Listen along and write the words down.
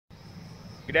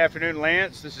Good afternoon,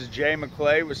 Lance. This is Jay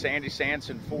Maclay with Sandy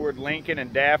Sanson Ford Lincoln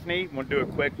and Daphne. I want to do a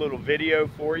quick little video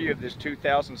for you of this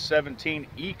 2017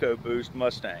 Ecoboost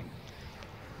Mustang.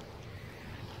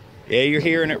 Yeah, you're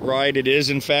hearing it right. It is,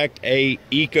 in fact, a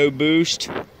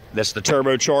Ecoboost. That's the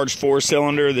turbocharged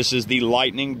four-cylinder. This is the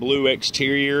lightning blue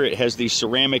exterior. It has the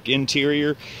ceramic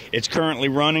interior. It's currently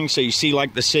running, so you see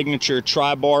like the signature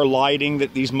tri-bar lighting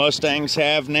that these Mustangs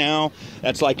have now.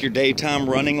 That's like your daytime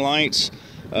running lights.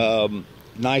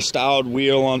 Nice styled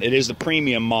wheel on. It is the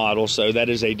premium model, so that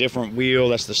is a different wheel.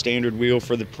 That's the standard wheel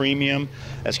for the premium.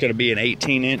 That's going to be an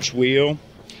 18-inch wheel.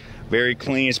 Very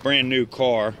clean. It's a brand new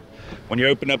car. When you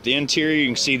open up the interior, you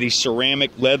can see the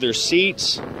ceramic leather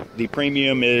seats. The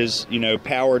premium is,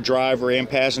 power driver and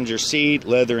passenger seat,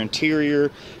 leather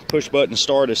interior, push button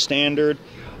start as standard,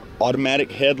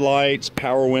 automatic headlights,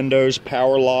 power windows,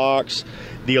 power locks.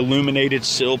 The illuminated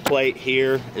sill plate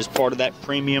here is part of that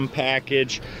premium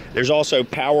package. There's also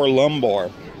power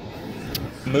lumbar.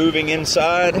 Moving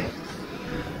inside,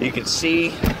 you can see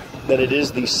that it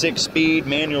is the 6-speed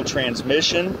manual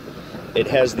transmission. It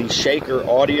has the shaker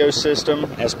audio system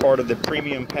as part of the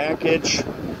premium package.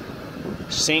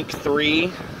 Sync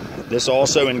 3. This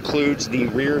also includes the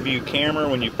rear view camera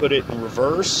when you put it in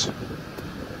reverse.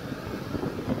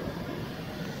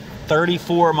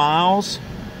 34 miles.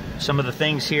 Some of the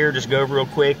things here, just go over real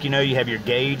quick. You have your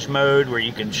gauge mode where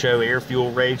you can show air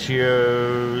fuel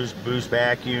ratios, boost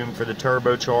vacuum for the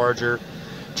turbocharger.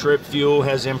 Trip fuel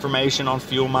has information on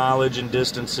fuel mileage and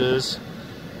distances.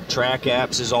 Track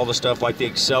apps is all the stuff like the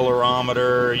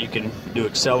accelerometer. You can do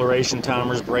acceleration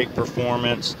timers, brake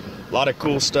performance. A lot of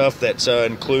cool stuff that's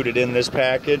included in this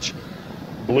package.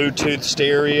 Bluetooth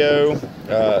stereo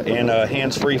and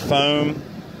hands-free phone,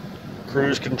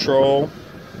 cruise control.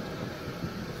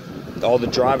 All the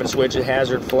driving switches,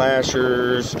 hazard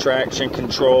flashers, traction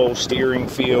control, steering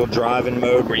feel, driving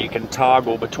mode where you can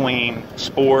toggle between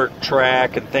sport,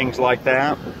 track, and things like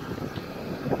that.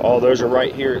 All those are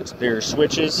right here. There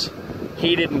switches,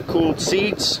 heated and cooled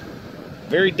seats,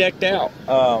 very decked out.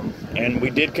 And we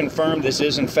did confirm this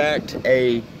is in fact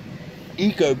a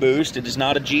Ecoboost. It is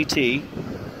not a GT.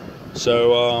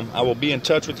 So I will be in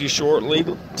touch with you shortly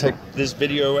to take this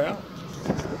video out.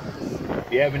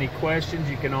 If you have any questions,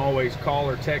 you can always call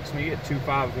or text me at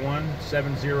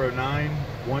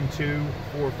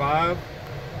 251-709-1245.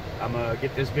 I'm going to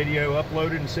get this video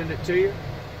uploaded and send it to you.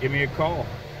 Give me a call.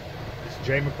 This is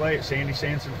Jay Maclay at Sandy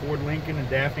Sanson Ford Lincoln in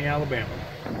Daphne, Alabama.